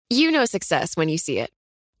You know success when you see it.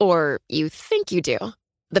 Or you think you do.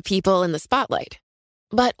 The people in the spotlight.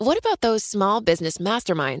 But what about those small business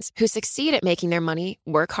masterminds who succeed at making their money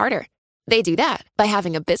work harder? They do that by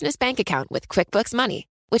having a business bank account with QuickBooks Money,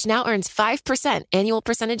 which now earns 5% annual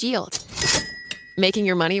percentage yield. Making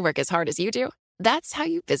your money work as hard as you do? That's how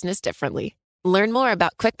you business differently. Learn more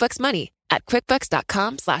about QuickBooks Money at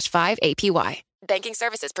quickbooks.com/5APY. Banking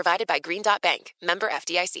services provided by Green Dot Bank. Member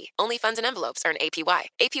FDIC. Only funds and envelopes earn APY.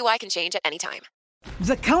 APY can change at any time.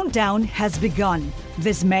 The countdown has begun.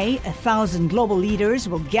 This May, 1,000 global leaders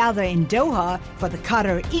will gather in Doha for the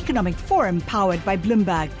Qatar Economic Forum powered by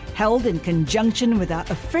Bloomberg, held in conjunction with our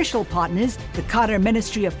official partners, the Qatar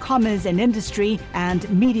Ministry of Commerce and Industry and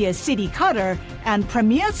Media City Qatar, and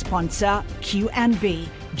premier sponsor QNB.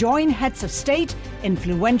 Join heads of state,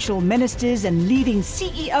 influential ministers, and leading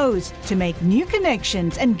CEOs to make new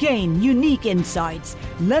connections and gain unique insights.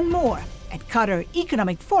 Learn more at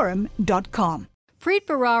QatarEconomicForum.com. Preet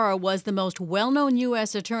Bharara was the most well-known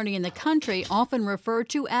U.S. attorney in the country, often referred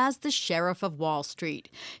to as the Sheriff of Wall Street.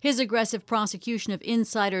 His aggressive prosecution of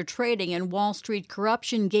insider trading and Wall Street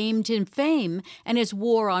corruption gained him fame, and his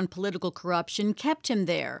war on political corruption kept him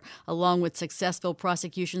there, along with successful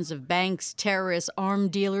prosecutions of banks, terrorists,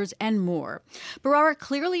 arms dealers, and more. Bharara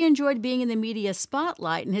clearly enjoyed being in the media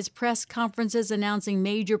spotlight, and his press conferences announcing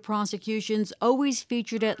major prosecutions always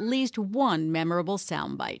featured at least one memorable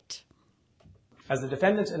soundbite. As the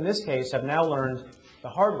defendants in this case have now learned the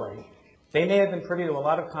hard way, they may have been privy to a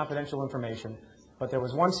lot of confidential information, but there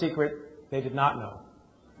was one secret they did not know,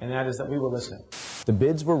 and that is that we were listening. The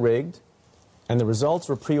bids were rigged, and the results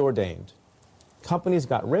were preordained. Companies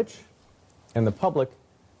got rich, and the public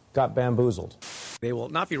got bamboozled. They will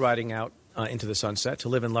not be riding out into the sunset to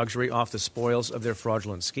live in luxury off the spoils of their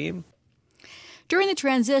fraudulent scheme. During the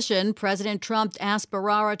transition, President Trump asked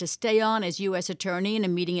Bharara to stay on as U.S. attorney in a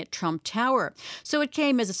meeting at Trump Tower. So it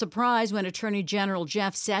came as a surprise when Attorney General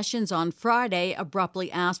Jeff Sessions on Friday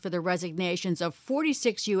abruptly asked for the resignations of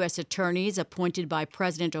 46 U.S. attorneys appointed by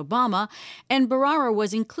President Obama, and Bharara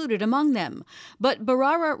was included among them. But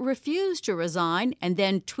Bharara refused to resign and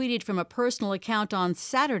then tweeted from a personal account on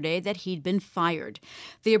Saturday that he'd been fired.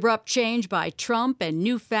 The abrupt change by Trump and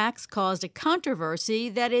new facts caused a controversy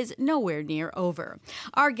that is nowhere near over.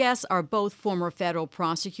 Our guests are both former federal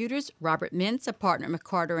prosecutors, Robert Mintz, a partner at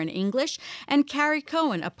McCarter and English, and Carrie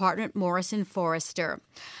Cohen, a partner at Morrison Forrester.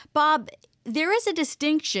 Bob, there is a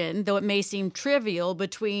distinction, though it may seem trivial,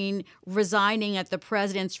 between resigning at the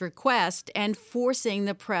president's request and forcing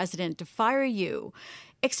the president to fire you.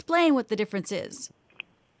 Explain what the difference is.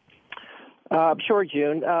 Sure,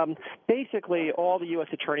 June. Basically, all the U.S.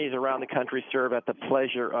 attorneys around the country serve at the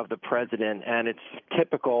pleasure of the president, and it's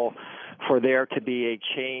typical for there to be a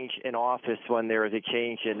change in office when there is a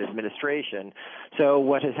change in administration. So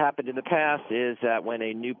what has happened in the past is that when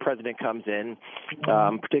a new president comes in,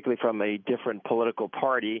 particularly from a different political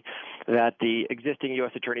party, that the existing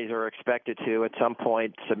U.S. attorneys are expected to, at some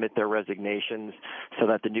point, submit their resignations so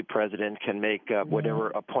that the new president can make whatever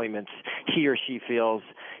appointments he or she feels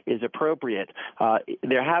is appropriate.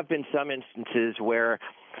 There have been some instances where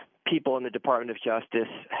people in the Department of Justice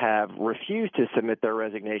have refused to submit their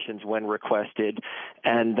resignations when requested,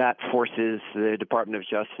 and that forces the Department of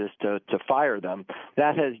Justice to fire them.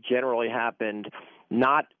 That has generally happened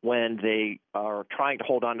not when they are trying to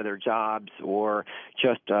hold on to their jobs or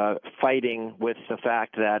just fighting with the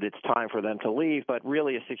fact that it's time for them to leave, but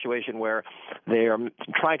really a situation where they are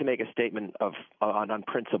trying to make a statement on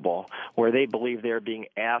principle, where they believe they're being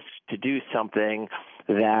asked to do something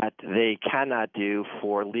that they cannot do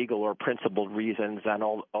for legal or principled reasons, and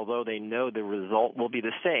although they know the result will be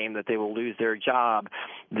the same, that they will lose their job,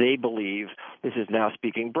 they believe, this is now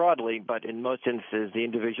speaking broadly, but in most instances the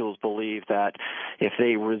individuals believe that if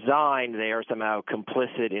they resign, they are somehow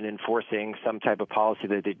complicit in enforcing some type of policy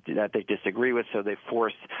that they disagree with, so they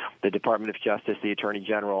force the Department of Justice, the Attorney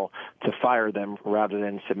General, to fire them rather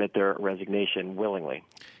than submit their resignation willingly.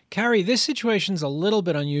 Carrie, this situation's a little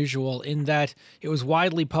bit unusual in that it was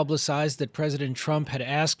widely publicized that President Trump had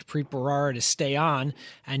asked Preet Bharara to stay on,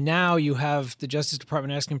 and now you have the Justice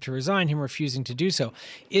Department asking him to resign, him refusing to do so.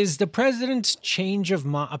 Is the president's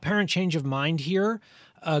apparent change of mind here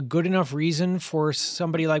a good enough reason for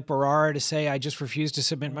somebody like Bharara to say, I just refuse to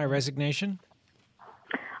submit my resignation?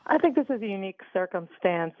 I think this is a unique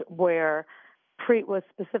circumstance where Preet was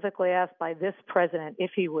specifically asked by this president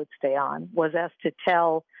if he would stay on, was asked to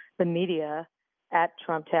tell the media at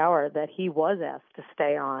Trump Tower that he was asked to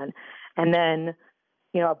stay on. And then,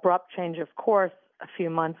 abrupt change of course a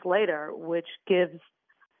few months later, which gives,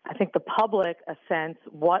 I think, the public a sense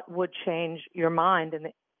what would change your mind in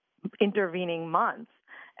the intervening months.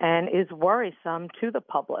 and is worrisome to the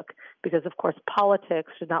public because, of course,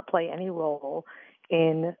 politics should not play any role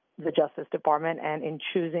in the Justice Department and in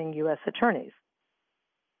choosing U.S. attorneys.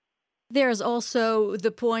 There's also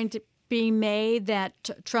the point being made that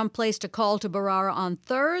Trump placed a call to Bharara on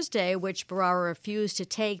Thursday, which Bharara refused to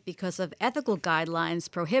take because of ethical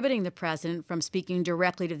guidelines prohibiting the president from speaking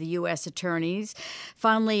directly to the U.S. attorneys.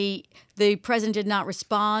 Finally, the president did not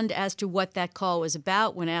respond as to what that call was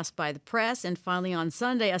about when asked by the press. And finally, on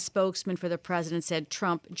Sunday, a spokesman for the president said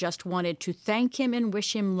Trump just wanted to thank him and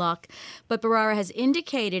wish him luck. But Bharara has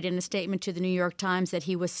indicated in a statement to the New York Times that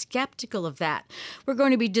he was skeptical of that. We're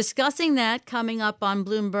going to be discussing that coming up on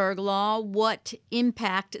Bloomberg Law, what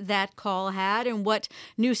impact that call had and what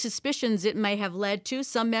new suspicions it may have led to.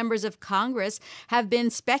 Some members of Congress have been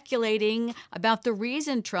speculating about the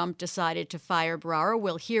reason Trump decided to fire Bharara.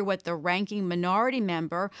 We'll hear what the ranking minority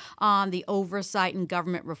member on the Oversight and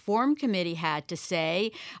Government Reform Committee had to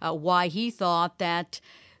say, why he thought that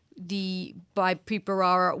Preet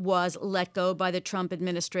Bharara was let go by the Trump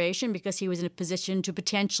administration because he was in a position to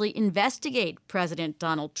potentially investigate President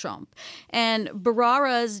Donald Trump. And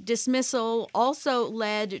Bharara's dismissal also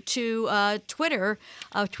led to Twitter,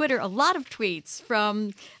 a lot of tweets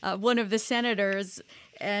from one of the senators.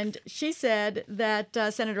 And she said that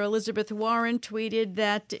Senator Elizabeth Warren tweeted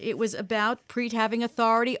that it was about Preet having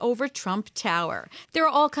authority over Trump Tower. There are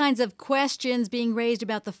all kinds of questions being raised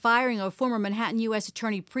about the firing of former Manhattan U.S.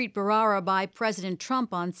 Attorney Preet Bharara by President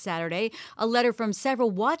Trump on Saturday. A letter from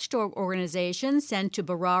several watchdog organizations sent to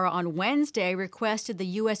Bharara on Wednesday requested the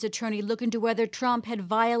U.S. Attorney look into whether Trump had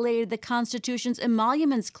violated the Constitution's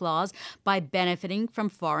emoluments clause by benefiting from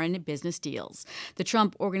foreign business deals. The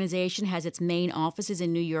Trump Organization has its main offices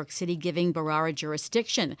in New York City, giving Bharara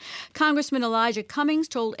jurisdiction. Congressman Elijah Cummings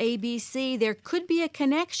told ABC there could be a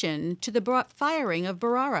connection to the firing of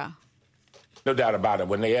Bharara. No doubt about it.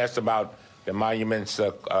 When they asked about the emoluments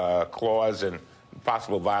clause and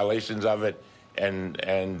possible violations of it and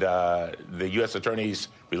the U.S. Attorney's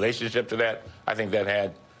relationship to that, I think that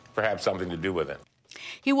had perhaps something to do with it.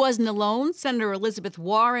 He wasn't alone. Senator Elizabeth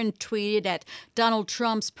Warren tweeted at Donald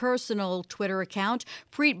Trump's personal Twitter account,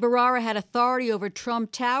 Preet Bharara had authority over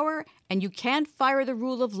Trump Tower, and you can't fire the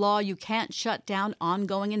rule of law. You can't shut down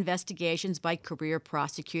ongoing investigations by career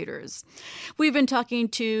prosecutors. We've been talking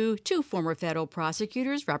to two former federal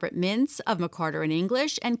prosecutors, Robert Mintz of McCarter and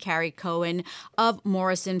English and Carrie Cohen of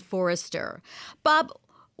Morrison Forrester. Bob,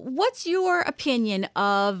 what's your opinion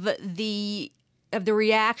of the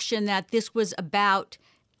reaction that this was about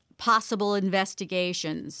possible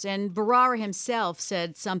investigations? And Bharara himself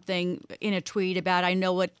said something in a tweet about, I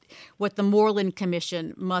know what the Moreland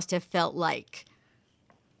Commission must have felt like.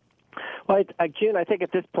 Well, June, I think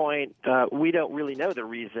at this point, we don't really know the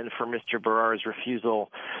reason for Mr. Bharara's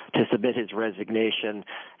refusal to submit his resignation.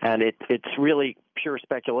 And it's really pure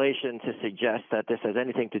speculation to suggest that this has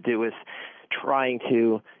anything to do with trying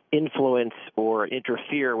to influence or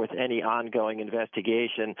interfere with any ongoing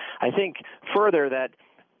investigation. I think further that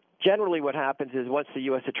generally what happens is once the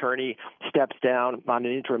U.S. Attorney steps down on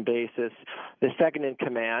an interim basis, the second in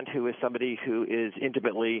command, who is somebody who is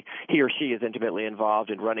he or she is intimately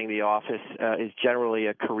involved in running the office, is generally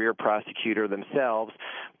a career prosecutor themselves,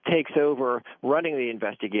 takes over running the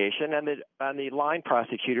investigation, and the line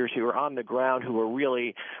prosecutors who are on the ground, who are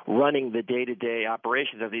really running the day-to-day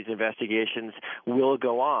operations of these investigations, will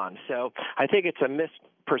go on. So I think it's a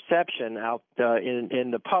misperception out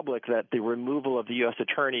in the public that the removal of the U.S.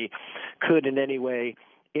 Attorney could in any way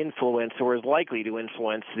influence or is likely to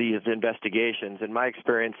influence these investigations. In my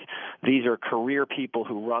experience, these are career people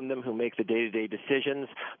who run them, who make the day-to-day decisions.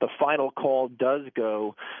 The final call does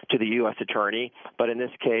go to the U.S. Attorney, but in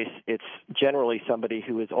this case, it's generally somebody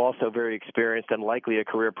who is also very experienced and likely a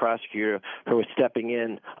career prosecutor who is stepping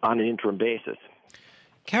in on an interim basis.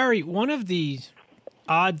 Carrie, one of the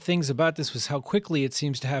odd things about this was how quickly it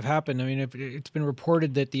seems to have happened. I mean, it's been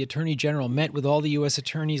reported that the Attorney General met with all the U.S.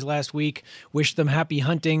 attorneys last week, wished them happy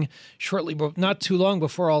hunting shortly, not too long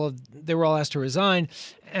before they were all asked to resign,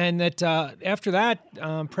 and that after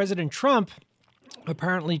that, President Trump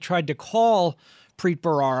apparently tried to call Preet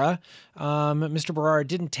Bharara. Mr. Bharara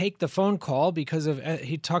didn't take the phone call because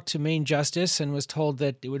he talked to Maine Justice and was told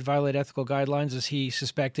that it would violate ethical guidelines, as he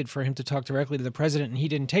suspected, for him to talk directly to the president, and he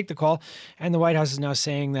didn't take the call. And the White House is now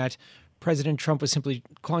saying that President Trump was simply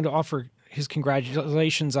calling to offer his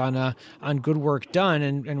congratulations on good work done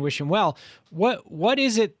and wish him well. What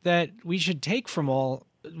is it that we should take from all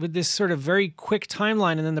with this sort of very quick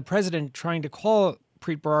timeline, and then the president trying to call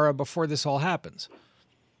Preet Bharara before this all happens?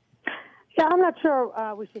 Yeah, I'm not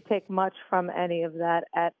sure we should take much from any of that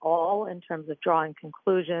at all in terms of drawing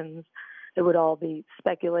conclusions. it would all be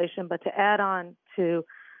speculation. But to add on to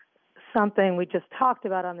something we just talked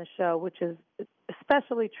about on the show, which is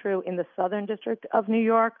especially true in the Southern District of New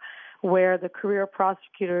York, where the career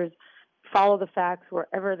prosecutors follow the facts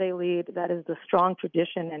wherever they lead. That is the strong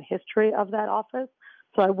tradition and history of that office.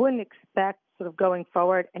 So I wouldn't expect sort of going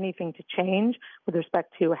forward anything to change with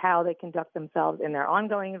respect to how they conduct themselves in their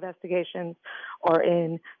ongoing investigations or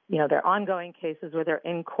in, their ongoing cases where they're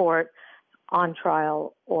in court, on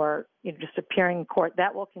trial, or just appearing in court.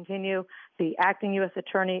 That will continue. The acting U.S.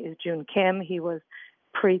 attorney is June Kim. He was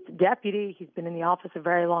Preet's deputy. He's been in the office a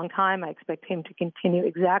very long time. I expect him to continue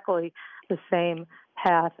exactly the same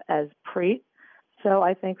path as Preet. So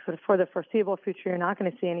I think sort of for the foreseeable future, you're not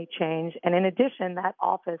going to see any change. And in addition, that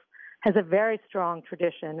office has a very strong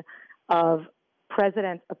tradition of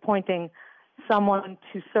presidents appointing someone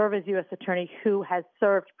to serve as U.S. attorney who has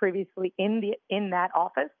served previously in that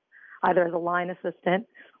office, either as a line assistant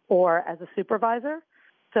or as a supervisor.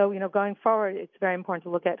 So, going forward, it's very important to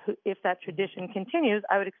look at if that tradition continues.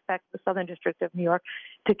 I would expect the Southern District of New York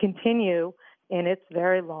to continue in its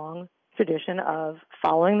very long tradition of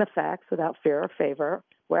following the facts without fear or favor,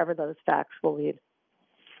 wherever those facts will lead.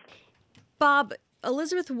 Bob,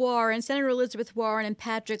 Senator Elizabeth Warren and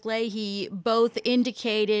Patrick Leahy both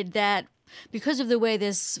indicated that because of the way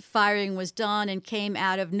this firing was done and came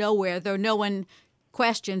out of nowhere, though no one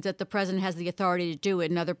questions that the president has the authority to do it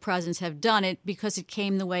and other presidents have done it because it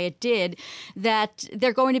came the way it did, that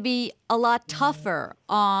they're going to be a lot tougher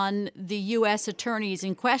on the U.S. attorneys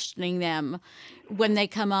in questioning them when they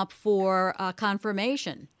come up for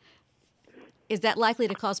confirmation. Is that likely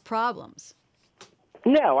to cause problems?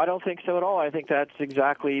 No, I don't think so at all. I think that's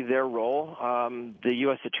exactly their role. The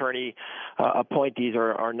U.S. attorney appointees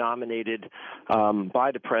are nominated by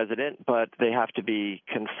the president, but they have to be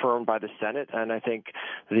confirmed by the Senate. And I think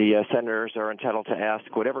the senators are entitled to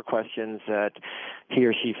ask whatever questions that he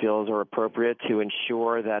or she feels are appropriate to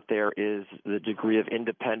ensure that there is the degree of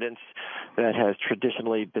independence that has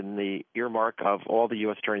traditionally been the earmark of all the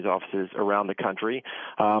U.S. attorney's offices around the country.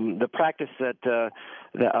 The practice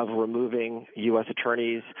of removing U.S. attorneys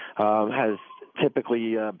has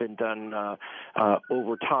typically been done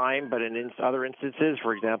over time, but in other instances,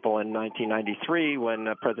 for example, in 1993, when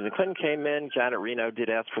President Clinton came in, Janet Reno did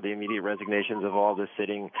ask for the immediate resignations of all the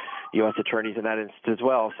sitting U.S. attorneys in that instance as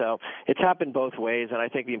well. So it's happened both ways, and I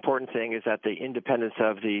think the important thing is that the independence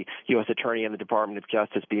of the U.S. attorney and the Department of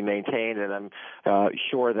Justice be maintained, and I'm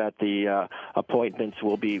sure that the appointments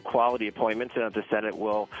will be quality appointments, and that the Senate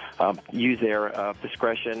will use their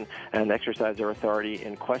discretion and exercise their authority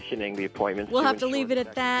in questioning the appointments. We'll have to leave it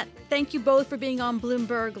at that. Thank you both for being on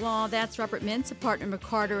Bloomberg Law. That's Robert Mintz, a partner at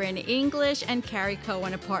McCarter and English, and Carrie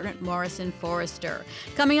Cohen, a partner at Morrison Forrester.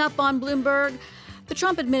 Coming up on Bloomberg, the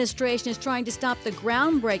Trump administration is trying to stop the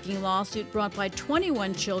groundbreaking lawsuit brought by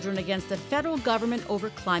 21 children against the federal government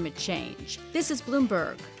over climate change. This is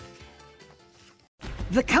Bloomberg.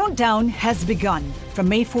 The countdown has begun. From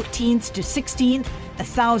May 14th to 16th,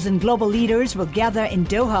 1,000 global leaders will gather in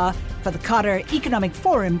Doha for the Qatar Economic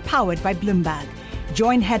Forum powered by Bloomberg.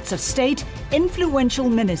 Join heads of state, influential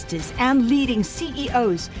ministers, and leading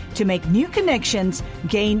CEOs to make new connections,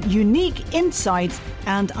 gain unique insights,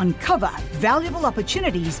 and uncover valuable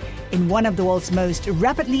opportunities in one of the world's most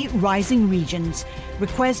rapidly rising regions.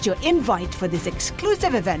 Request your invite for this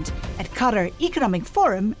exclusive event at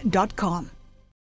QatarEconomicForum.com.